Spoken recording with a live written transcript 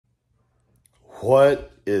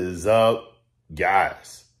What is up,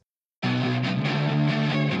 guys?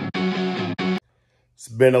 It's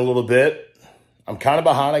been a little bit. I'm kind of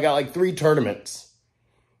behind. I got like 3 tournaments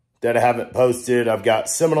that I haven't posted. I've got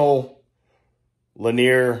Seminole,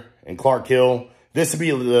 Lanier, and Clark Hill. This will be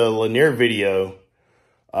the Lanier video.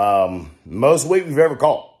 Most weight we've ever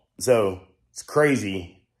caught. So it's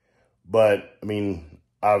crazy. But, I mean,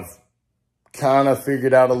 I've kind of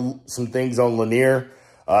figured out some things on Lanier.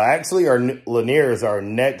 Actually, our Lanier is our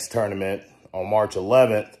next tournament on March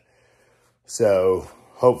 11th. So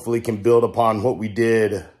hopefully can build upon what we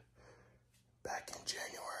did back in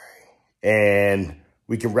January. And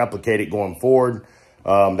we can replicate it going forward.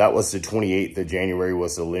 That was the 28th of January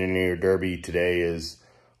was the Lanier Derby. Today is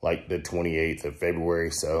like the 28th of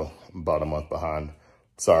February. So I'm about a month behind.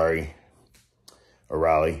 Sorry,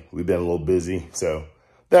 O'Reilly. We've been a little busy. So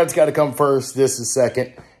that's got to come first. This is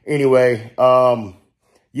second. Anyway,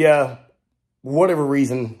 yeah, whatever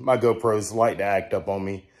reason, my GoPros like to act up on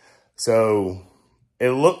me. So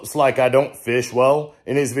it looks like I don't fish well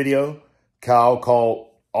in his video. Kyle caught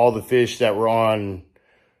all the fish that were on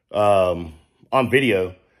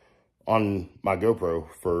video on my GoPro.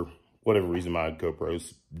 For whatever reason, my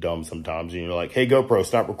GoPro's dumb sometimes. And you're like, hey, GoPro,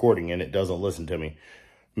 stop recording. And it doesn't listen to me.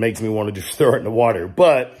 Makes me want to just throw it in the water.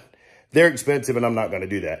 But they're expensive, and I'm not going to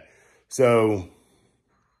do that. So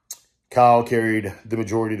Kyle carried the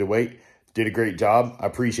majority of the weight. Did a great job. I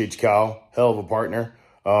appreciate you, Kyle. Hell of a partner.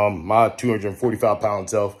 My 245-pound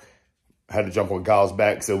self had to jump on Kyle's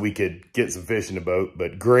back so we could get some fish in the boat.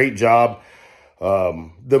 But great job.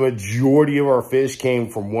 The majority of our fish came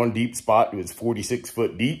from one deep spot. It was 46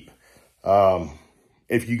 foot deep.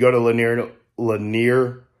 If you go to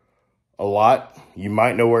Lanier a lot, you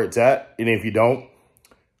might know where it's at. And if you don't,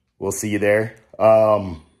 we'll see you there.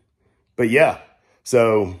 But yeah,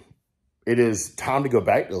 so it is time to go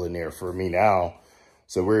back to Lanier for me now.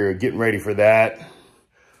 So we're getting ready for that. A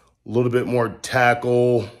little bit more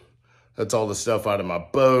tackle. That's all the stuff out of my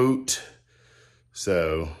boat.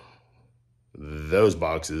 So those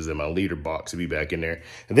boxes and my leader box will be back in there.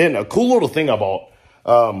 And then a cool little thing I bought.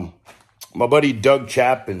 My buddy Doug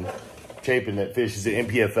Chapin that fishes at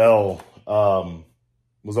MPFL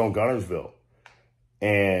was on Gunnersville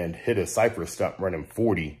and hit a cypress stump running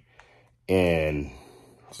 40. And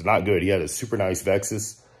it's not good. He had a super nice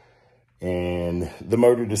Vexus. And the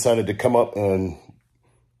motor decided to come up and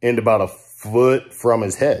end about a foot from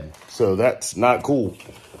his head. So that's not cool.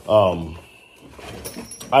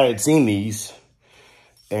 I had seen these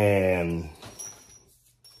and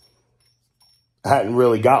I hadn't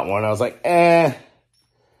really got one. I was like, eh.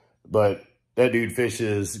 But that dude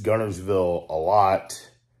fishes Gunnersville a lot.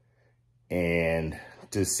 And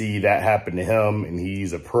to see that happen to him, and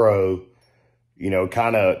he's a pro, you know,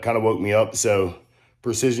 kind of woke me up. So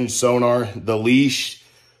precision sonar, the leash,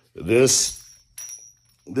 this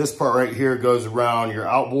part right here goes around your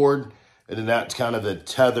outboard, and then that's kind of the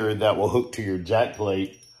tether that will hook to your jack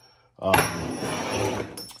plate.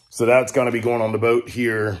 So that's going to be going on the boat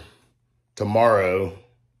here tomorrow,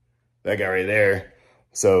 that guy right there.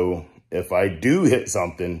 So if I do hit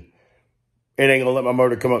something, it ain't gonna let my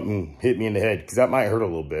motor come up and hit me in the head, because that might hurt a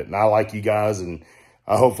little bit. And I like you guys, and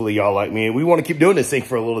hopefully y'all like me. And we want to keep doing this thing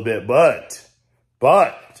for a little bit, but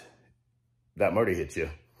that motor hits you,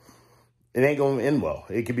 it ain't going to end well.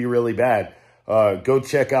 It could be really bad. Go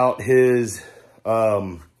check out his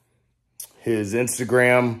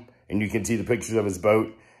Instagram, and you can see the pictures of his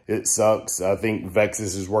boat. It sucks. I think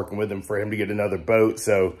Vexus is working with him for him to get another boat.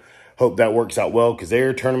 So hope that works out well, because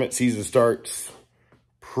their tournament season starts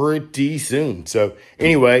pretty soon. So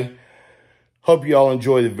anyway, hope you all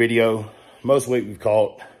enjoy the video. Most weight we've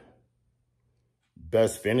caught.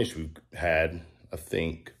 Best finish we've had, I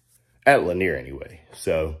think, at Lanier anyway.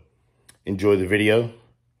 So enjoy the video.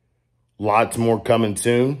 Lots more coming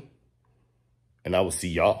soon. And I will see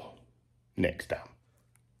y'all next time.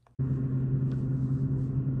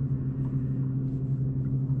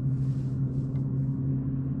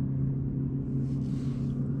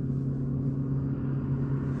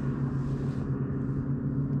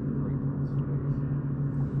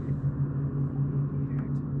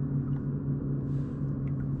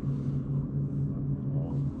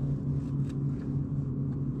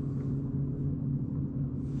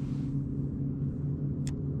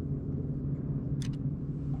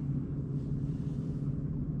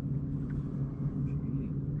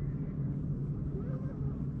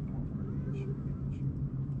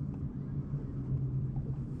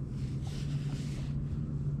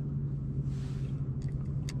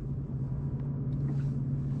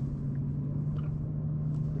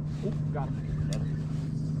 Got him.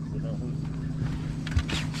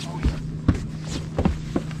 Oh, yeah.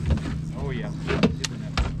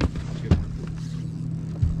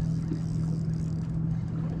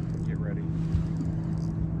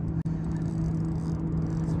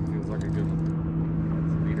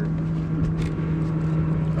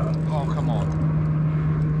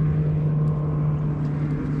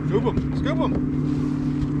 Scoop him. Scoop him.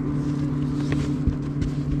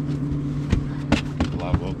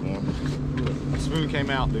 Live well going. The spoon came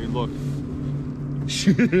out, dude. Look. I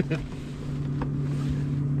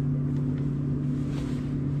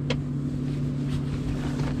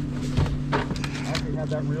had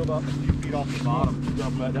that reeled up a few feet off the bottom.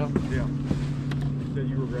 Drop that down? Yeah. You said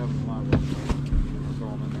you were grabbing the live well. Throw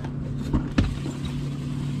them in there.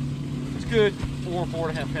 It's good.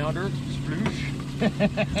 4.5 pounder. Sploosh. Yeah, good.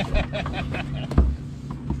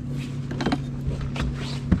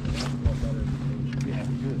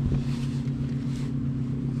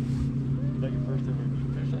 Is that your first ever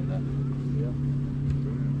fish like that? Yeah.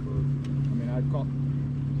 I mean, I've caught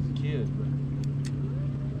as a kid, but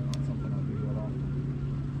not something I do that often.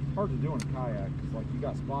 Hard to do in a kayak because, like, you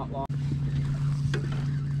got spot lock.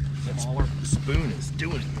 Smaller. The spoon is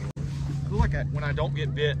doing it. I feel like when I don't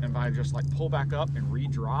get bit, and if I just like pull back up and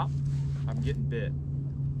re-drop, I'm getting bit.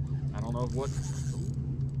 I don't know what.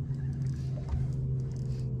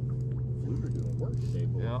 We were doing work today,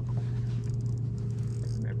 boy. Yeah.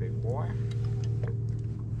 That big boy.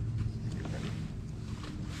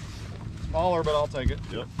 Smaller, but I'll take it.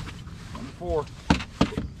 Yep. Number 4.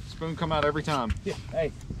 Spoon come out every time. Yeah.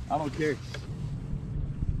 Hey, I don't care.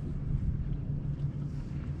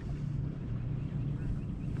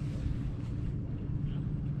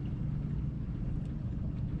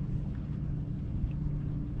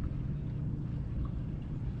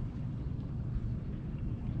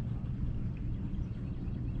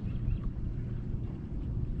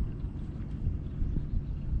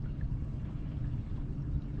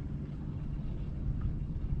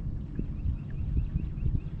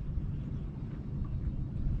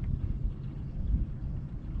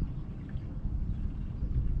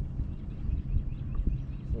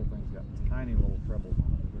 This little thing's got tiny little trebles on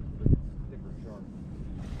it. They're thicker sharp.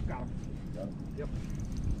 Got him. Got him. Yep.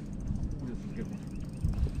 Ooh, this is a good one.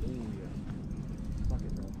 Oh yeah. Suck it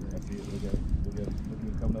right there. That's it. Look at it. Look at it. Look at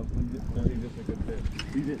it coming up. Look at it. This is a good fish.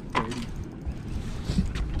 Leave it. Dirty.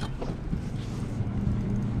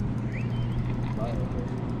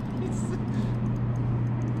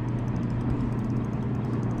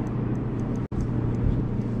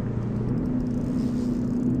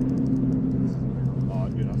 Oh,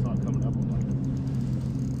 dude, I saw it coming up. I'm like,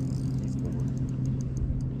 he's going.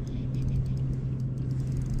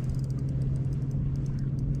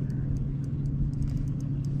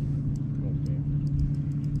 Okay.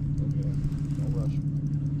 Okay. Don't rush.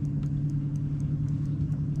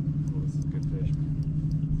 Oh, this is a good fish.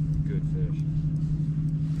 Good fish.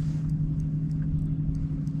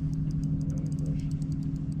 Don't rush.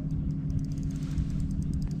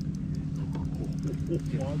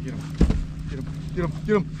 Get him. Get him. Get him. Get him.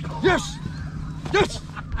 Get him. Yes! Yes!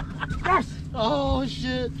 Yes! Oh,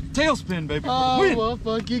 shit. Tailspin, baby. Oh, Win! my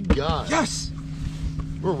fucking God. Yes!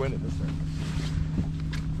 We're winning this thing.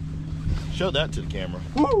 Show that to the camera.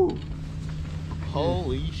 Woo!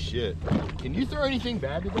 Holy shit. Can you throw anything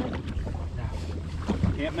bad today?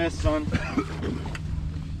 Can't miss, son.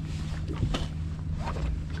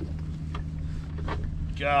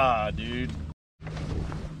 God, dude.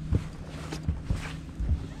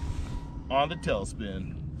 On the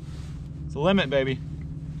tailspin. It's a limit, baby.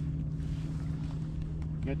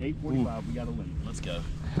 At 8:45, we got a limit. Let's go.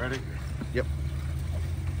 Ready? Yep.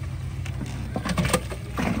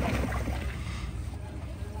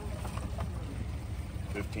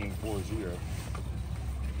 $15.40.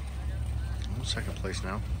 Second place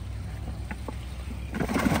now.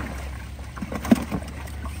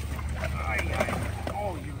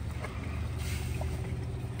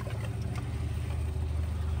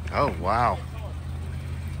 Oh, wow.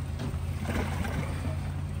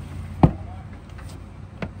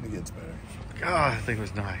 It gets better. God, I think it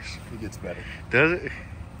was nice. It gets better. Does it? Did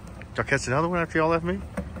y'all catch another one after y'all left me?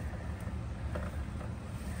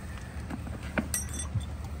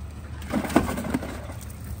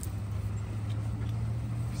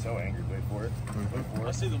 So angry. Wait for it. Wait for I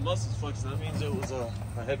it. see the muscles flexing. That means it was a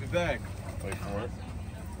heavy bag. Wait for it.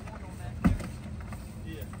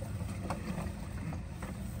 Yeah.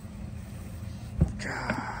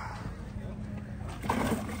 God.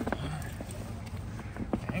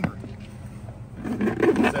 Angry.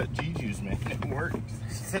 It's that G-juice, man. It worked.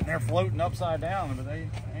 Sitting there floating upside down, but they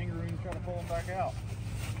angry when you try to pull them back out.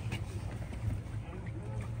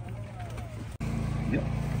 Yep,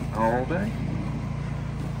 all day.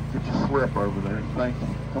 Get your slip over there. Thank you.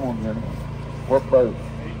 Come on, Jenny. What boat?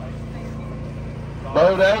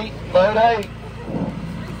 Boat 8. Boat 8.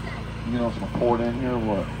 You know some port in here or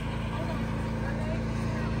what?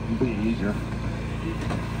 It'll be easier.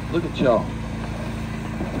 Look at y'all.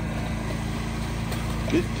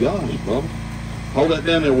 Good gosh, Bubba. Hold that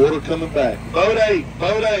down there, water coming back. Boat 8,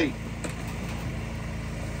 boat 8.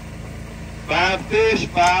 5 fish,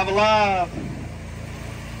 5 alive.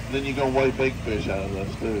 Then you're gonna weigh big fish out of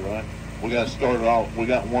those too, right? We got to start it off. We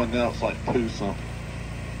got one now, it's like 2 something.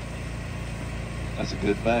 That's a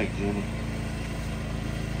good bag, Jimmy.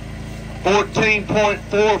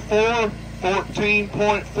 14.44,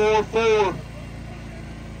 14.44.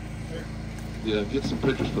 Yeah, get some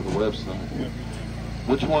pictures for the website.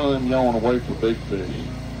 Which one of them y'all want to weigh for big fish?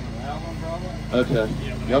 Okay.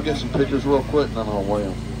 Y'all get some pictures real quick and then I'll weigh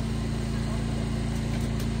them.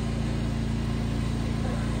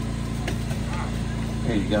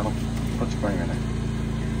 Here you go. Put your finger in there.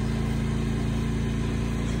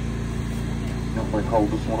 You want me to hold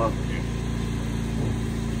this one up?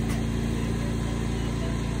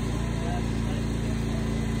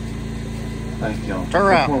 Thank y'all. Turn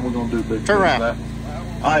around. Which one we're going to do big Turn fish? around. That?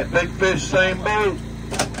 All right, big fish, same boat.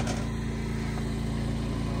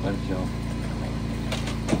 Thank y'all.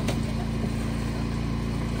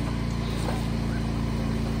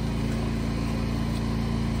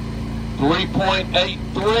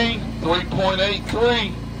 $3.83.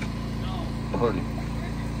 3.83. Put it.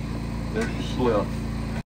 There's your slip.